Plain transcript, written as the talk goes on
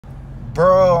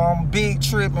Bro, I'm big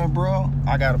tripping, bro.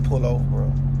 I gotta pull over,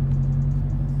 bro.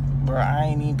 Bro, I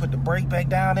ain't even put the brake back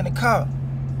down in the car.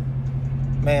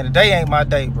 Man, today ain't my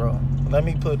day, bro. Let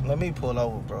me pull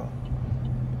over, bro.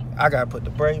 I gotta put the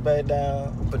brake back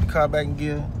down, put the car back in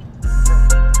gear.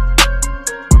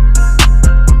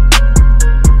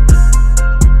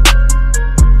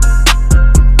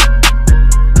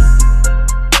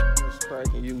 What's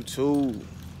cracking, YouTube?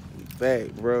 We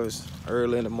back, bro. It's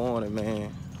early in the morning,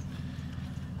 man.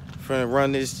 Finna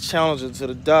run this Challenger to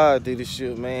the Dodge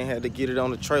dealership, man. Had to get it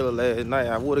on the trailer last night.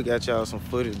 I would've got y'all some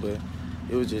footage, but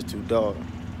it was just too dark.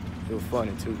 It was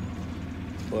funny too.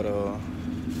 But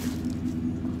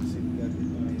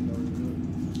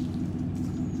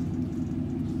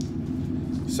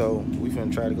so we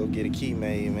finna try to go get a key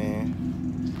made, man.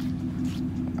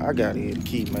 I gotta get a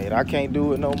key made. I can't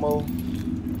do it no more.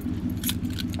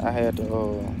 I had to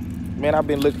man, I've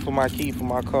been looking for my key for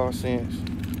my car since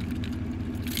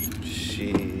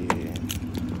shit.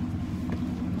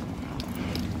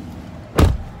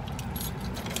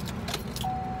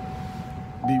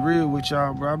 Be real with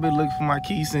y'all, bro. I've been looking for my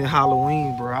key since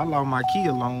Halloween, bro. I lost my key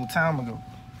a long time ago.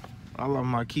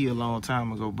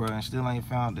 Bro, and still ain't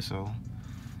found it, so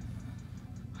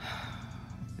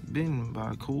it's been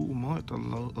about a cool month, a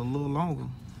little longer.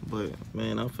 But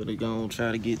man, I'm finna go and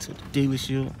try to get to the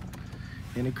dealership.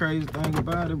 And the crazy thing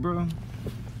about it, bro,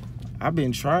 I've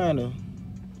been trying to.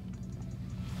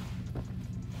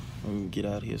 Let me get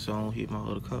out of here so I don't hit my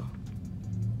other car.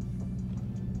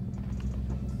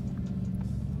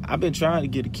 I've been trying to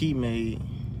get a key made.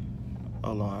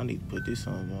 Hold on, I need to put this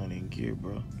on in gear,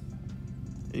 bro.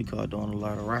 This car doing a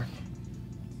lot of rocking.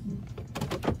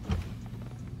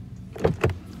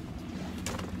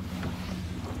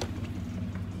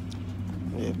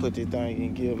 Yeah, put this thing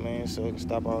in gear, man, so I can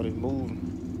stop all this moving.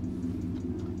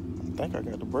 I think I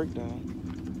got the brake down.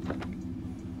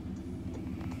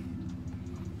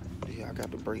 Yeah, I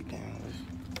got the brake down.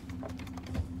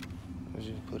 Let's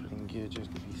just put it in gear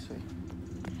just to be safe.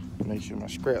 Make sure my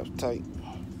scrap's tight.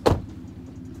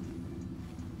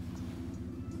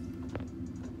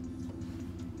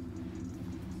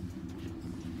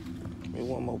 Give me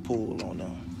one more pull on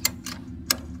that.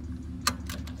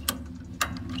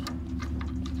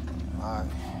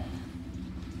 Alright.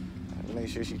 Make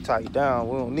sure she tight down.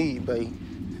 We don't need babe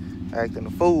acting a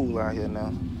fool out here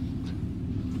now.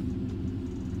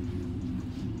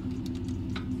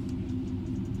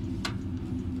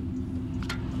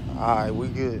 Alright, we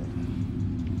good.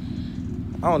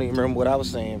 I don't even remember what I was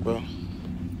saying, bro.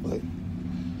 But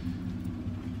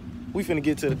we finna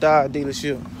get to the Dodge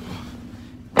dealership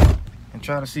and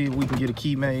try to see if we can get a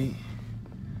key made.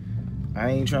 I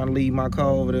ain't trying to leave my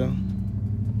car over there.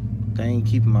 They ain't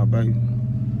keeping my baby.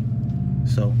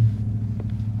 So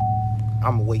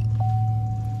I'ma wait.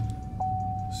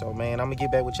 So man, I'ma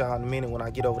get back with y'all in a minute when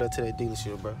I get over there to that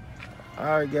dealership, bro.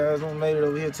 Alright guys, I made it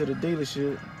over here to the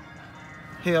dealership.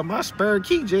 Hell, my spare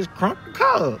key just crunked the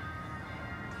car up.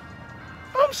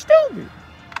 I'm stupid.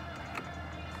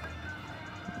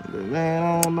 But man,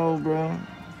 I don't know, bro.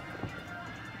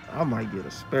 I might get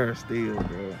a spare still,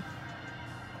 bro.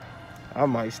 I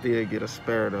might still get a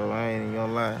spare, though. I ain't even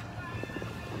gonna lie.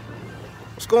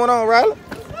 What's going on, Riley?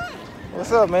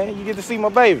 What's up, man? You get to see my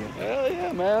baby. Hell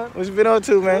yeah, man. What you been up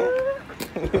to, man?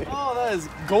 Oh, that is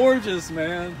gorgeous,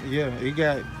 man. Yeah, it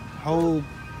got whole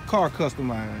car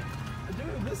customized.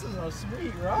 Dude, this is a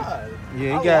sweet ride.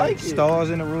 Yeah, it got stars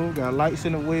in the roof, got lights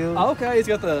in the wheels. Oh, okay, it's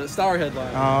got the star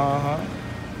headlight. Uh-huh.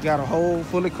 Got a whole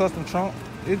fully custom trunk.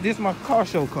 This my car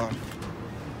show car.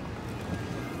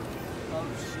 Oh,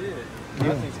 shit. Yeah.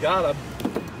 That thing's got a...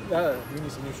 we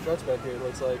need some new struts back here, it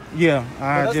looks like. Yeah,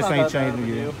 I just ain't changing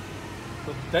it yet.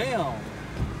 But damn.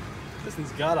 This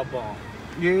thing's got a bump.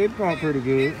 Yeah, it's going pretty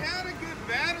good. It had a good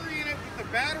battery in it, but the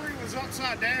battery was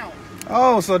upside down.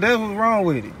 Oh, so that's what's wrong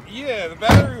with it. Yeah, the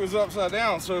battery was upside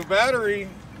down. So battery,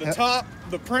 the top,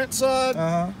 the print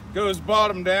side goes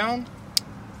bottom down.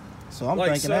 So I'm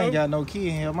like thinking I ain't got no key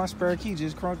in here. My spare key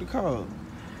just crunked the car up.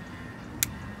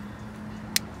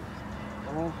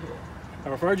 I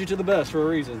referred you to the best for a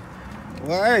reason.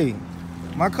 Well, hey,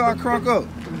 my car crunk up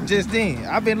just then.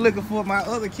 I've been looking for my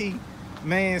other key,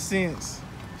 man, since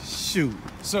shoot.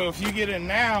 So if you get in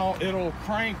now, it'll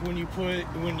crank when you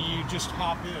just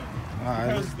hop in. All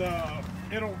right. Because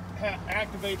it'll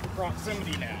activate the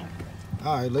proximity now.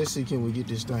 All right, let's see, can we get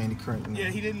this thing to crank now? Yeah,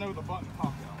 he didn't know the button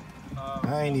popped out.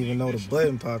 I ain't even know the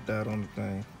button popped out on the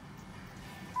thing.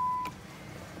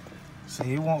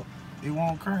 See, it won't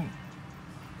crank.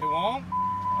 It won't?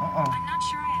 I'm not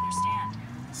sure I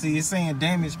understand. See, it's saying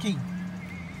damaged key.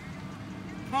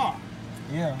 Huh.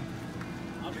 Yeah.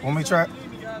 Want me to try?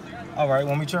 All right,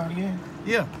 want me to try it again?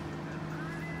 Yeah.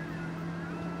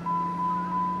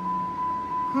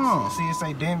 See, it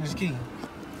say damaged key.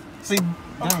 See,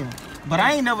 damn. But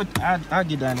I ain't never, I'll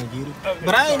get down there and get it. Okay,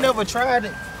 but I ain't never tried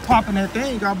it, popping that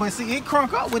thing out. But see, it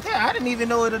crunk up with that. I didn't even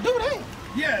know it'll do that.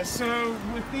 Yeah, so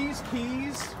with these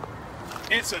keys,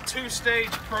 it's a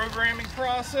 2-stage programming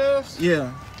process.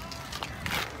 Yeah.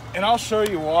 And I'll show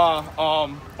you why.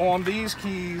 On these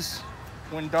keys,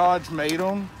 when Dodge made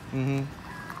them,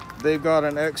 they've got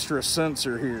an extra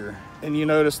sensor here. And you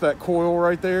notice that coil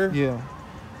right there? Yeah.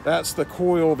 That's the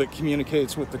coil that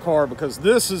communicates with the car, because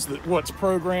this is what's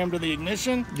programmed to the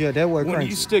ignition. Yeah, that what when cranks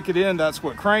you it. stick it in, that's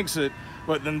what cranks it.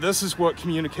 But then this is what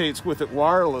communicates with it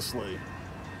wirelessly.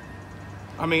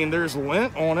 I mean, there's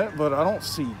lint on it, but I don't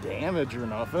see damage or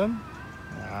nothing.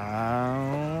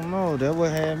 I don't know. That what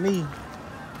had me.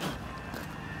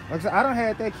 Like I said, I done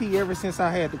had that key ever since I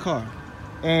had the car.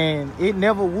 And it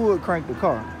never would crank the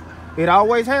car. It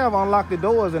always have unlocked the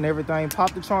doors and everything,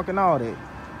 popped the trunk and all that.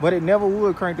 But it never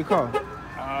would crank the car.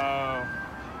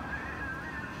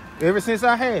 Ever since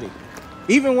I had it.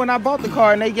 Even when I bought the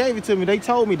car and they gave it to me, they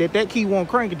told me that key won't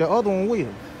crank it, the other one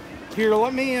will. Here,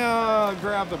 let me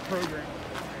grab the program.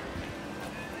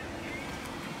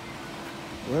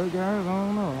 Well, guys, I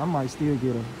don't know. I might still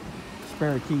get a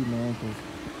spare key, man, because,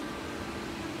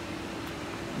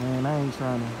 man, I ain't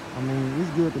trying to. I mean, it's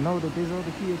good to know that this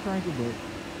other key is cranky, but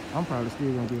I'm probably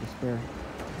still going to get a spare.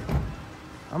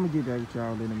 I'm going to get back with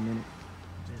y'all in a minute.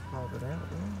 Just pop it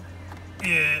out, man.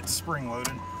 Yeah, it's spring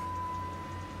loaded.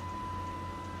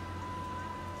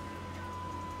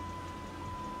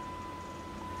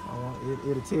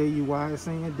 It'll tell you why it's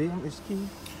saying damaged key.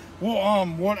 Well,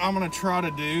 what I'm gonna try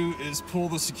to do is pull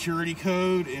the security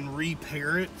code and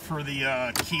repair it for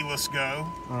the keyless go.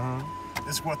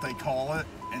 Is what they call it,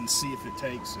 and see if it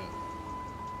takes it.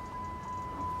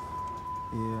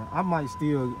 Yeah, I might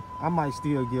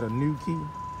still get a new key.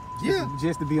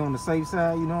 Just to be on the safe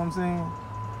side, you know what I'm saying?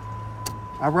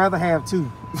 I'd rather have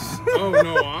two. Oh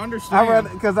no, I understand.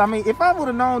 Because I mean, if I would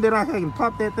have known that I can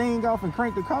pop that thing off and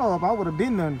crank the car up, I would have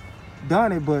been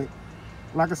done it. But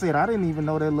like I said, I didn't even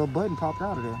know that little button popped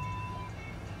out of there.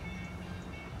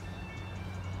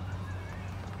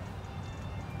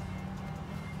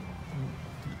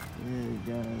 Yeah,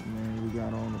 guys, man, we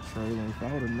got on the trailer. If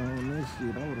I would have known this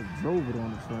shit, I would have drove it on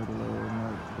the trailer last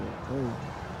night. But hey,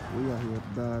 we out here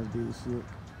at the Dodge dealership.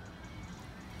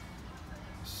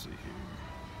 Let's see here.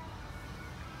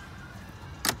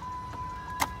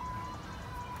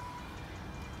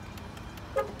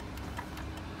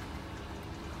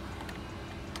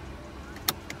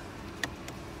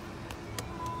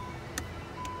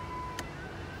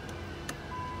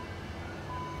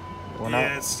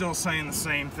 Yeah, it's still saying the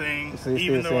same thing,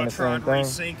 even though I tried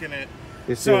resyncing it.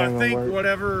 So I think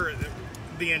whatever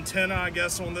the antenna, I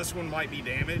guess, on this one might be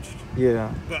damaged.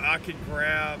 Yeah. But I could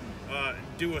grab,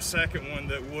 do a second one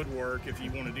that would work if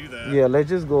you want to do that. Yeah, let's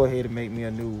just go ahead and make me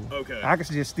a new one. Okay. I can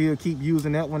just still keep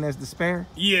using that one as the spare.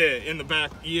 Yeah, in the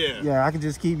back. Yeah. Yeah, I can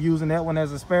just keep using that one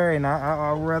as a spare, and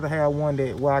I'd rather have one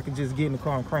where I can just get in the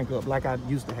car and crank up like I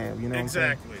used to have. You know.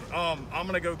 Exactly. I'm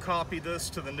gonna go copy this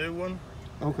to the new one.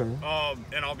 Okay.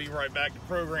 And I'll be right back to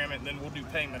program it, and then we'll do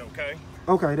payment, okay?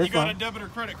 Okay, that's fine. You got a debit or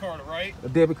credit card, right? A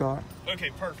debit card. Okay,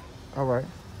 perfect. All right.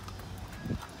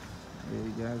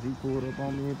 Hey, guys, he pulled up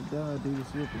on me at the Dodge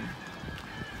dealership, and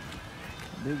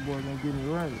big boy gonna get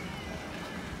me right.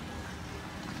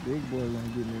 Big boy gonna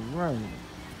get me right.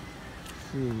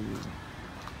 Shit.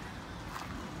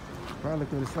 Probably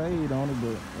could have saved on it,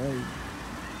 but hey.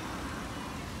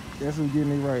 That's who getting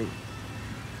me right.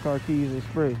 Car keys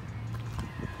express.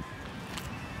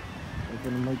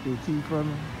 They're gonna make their key for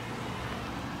me.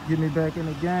 Get me back in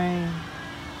the game.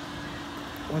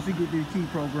 Once we get this key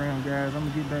program, guys, I'm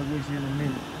gonna get back with you in a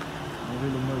minute. There's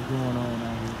really much going on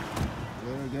out here.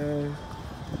 Yeah,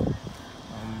 guys.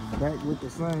 I'm back with the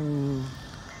same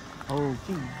old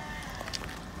key.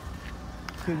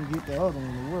 Couldn't get the other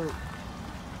one to work.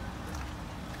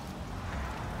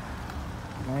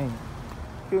 Man.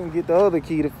 Couldn't get the other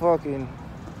key to fucking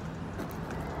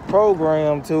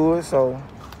program to it, so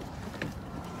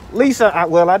at least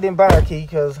I didn't buy a key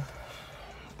because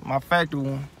my factory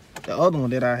one, the other one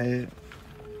that I had,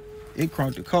 it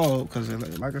crunked the car because,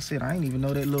 like I said, I didn't even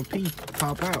know that little piece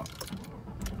pop out.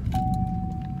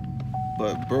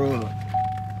 But bro,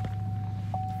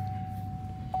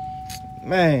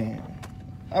 man,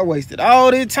 I wasted all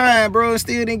this time, bro, and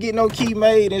still didn't get no key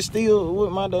made, and still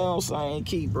with my damn same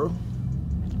key, bro.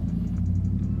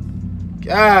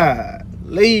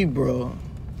 Golly, bro.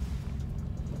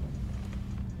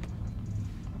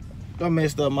 I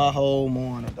messed up my whole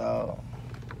morning, dog.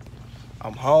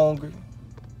 I'm hungry.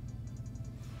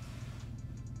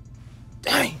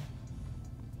 Dang.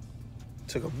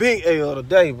 Took a big L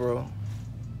today, bro.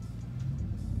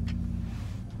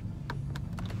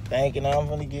 Thinking I'm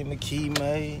gonna get my key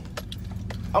made.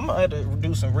 I'm gonna have to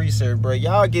do some research, bro.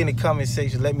 Y'all get in the comment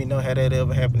section, let me know how that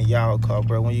ever happened to y'all car,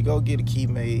 bro. When you go get a key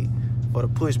made for the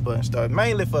push button start,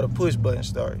 mainly for the push button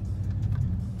start,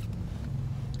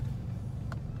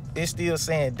 it's still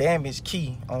saying damaged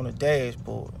key on the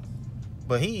dashboard.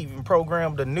 But he even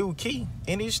programmed a new key,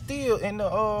 and it's still in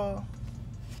the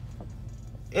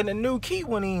new key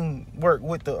wouldn't even work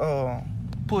with the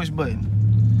push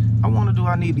button. I wonder, do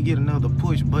I need to get another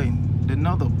push button?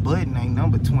 Another button ain't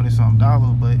number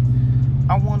 $20-something, but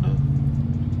I wonder,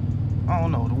 I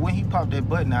don't know, when he popped that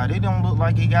button out, it don't look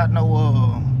like it got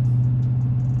no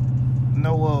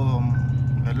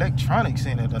electronics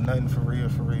in it or nothing for real.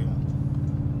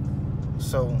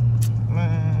 So,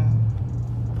 man,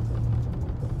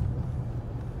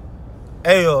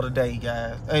 L today,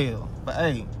 guys, L. But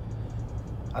hey,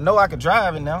 I know I could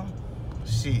drive it now.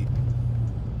 Shit.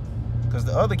 Because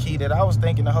the other key that I was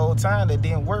thinking the whole time that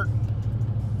didn't work,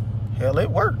 hell, it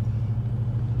worked.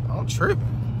 I'm tripping.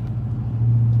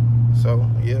 So,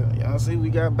 yeah, y'all see we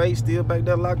got bait still back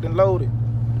there locked and loaded.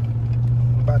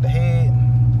 I'm about to head,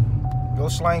 go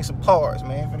slang some parts,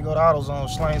 man. Finna go to AutoZone,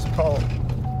 slang some parts.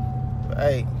 But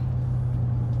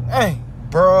hey,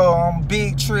 bro, I'm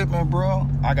big tripping, bro.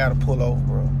 I gotta pull over,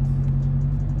 bro.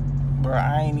 Bro,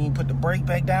 I ain't even put the brake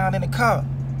back down in the car.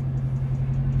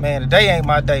 Man, today ain't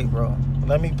my day, bro.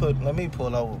 Let me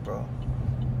pull over, bro.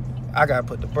 I gotta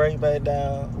put the brake back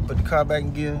down, put the car back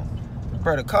in gear.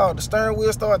 Bro, the steering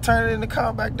wheel started turning in the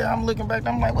car back down. I'm looking back,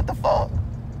 I'm like, what the fuck?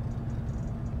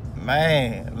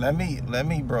 Man, let me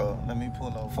pull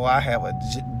over before I have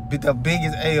the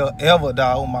biggest L ever,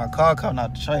 dog, when my car coming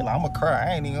out the trailer. I'ma cry,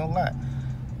 I ain't even gonna lie.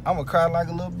 I'ma cry like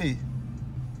a little bitch.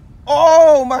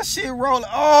 Oh, my shit rolling.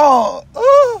 Oh,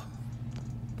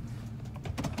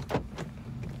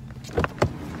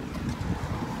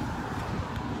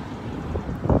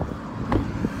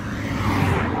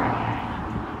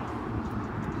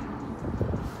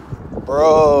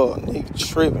 bro, nigga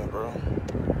tripping, bro.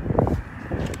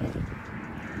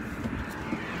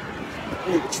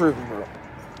 Nigga tripping, bro.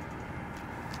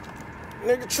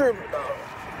 Nigga tripping, dog.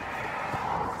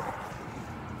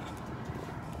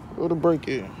 Where the brake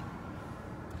is?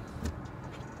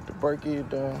 The brake is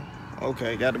down.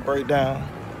 Okay, got the brake down.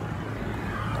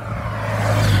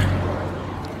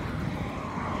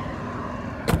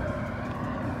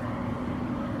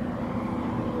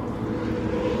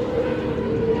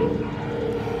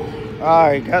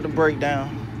 Alright, got the brake down.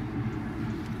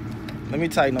 Let me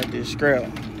tighten up this scrap.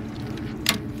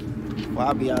 Well,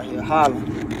 I'll be out here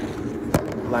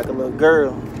hollering like a little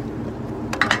girl.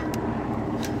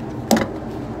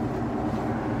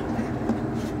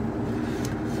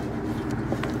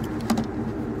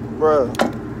 Bruh.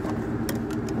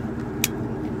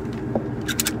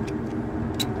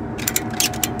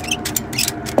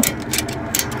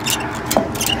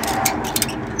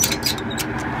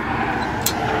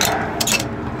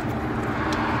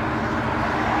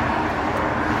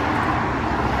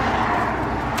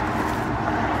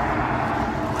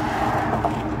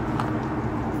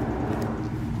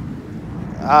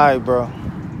 Alright, bro.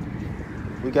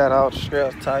 We got all the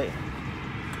straps tight.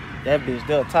 That bitch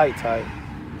there tight.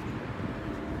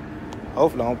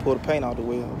 Hopefully I don't pull the paint out the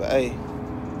wheel, but hey.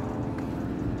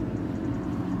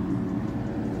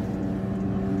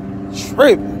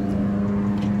 Tripping.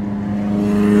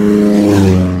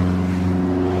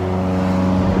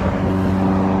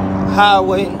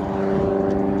 Highway.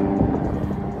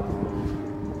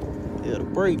 Yeah, the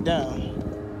brake down.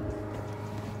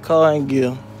 Car in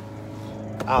gear.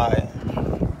 Alright.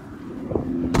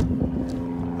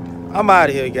 I'm out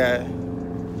of here, guys.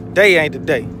 Day ain't the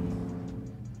day.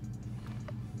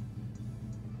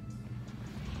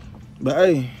 But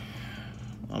hey,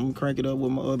 I'm gonna crank it up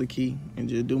with my other key and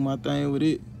just do my thing with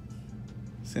it.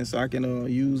 Since I can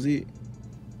use it,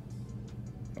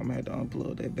 I'm gonna have to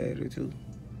unplug that battery too.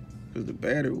 Because the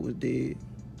battery was dead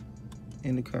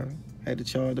in the car. Had to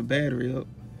charge the battery up.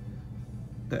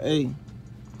 But hey,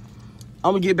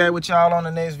 I'm gonna get back with y'all on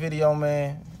the next video,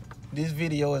 man. This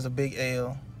video is a big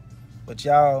L. But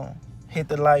y'all hit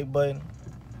the like button.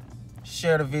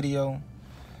 Share the video.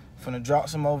 Finna drop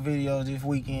some more videos this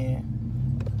weekend.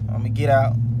 I'm gonna get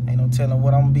out. Ain't no telling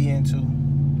what I'm gonna be into.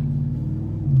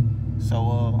 So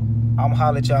I'm gonna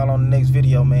holler at y'all on the next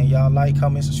video, man. Y'all like,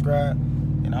 comment, subscribe,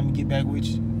 and I'm gonna get back with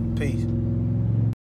you. Peace.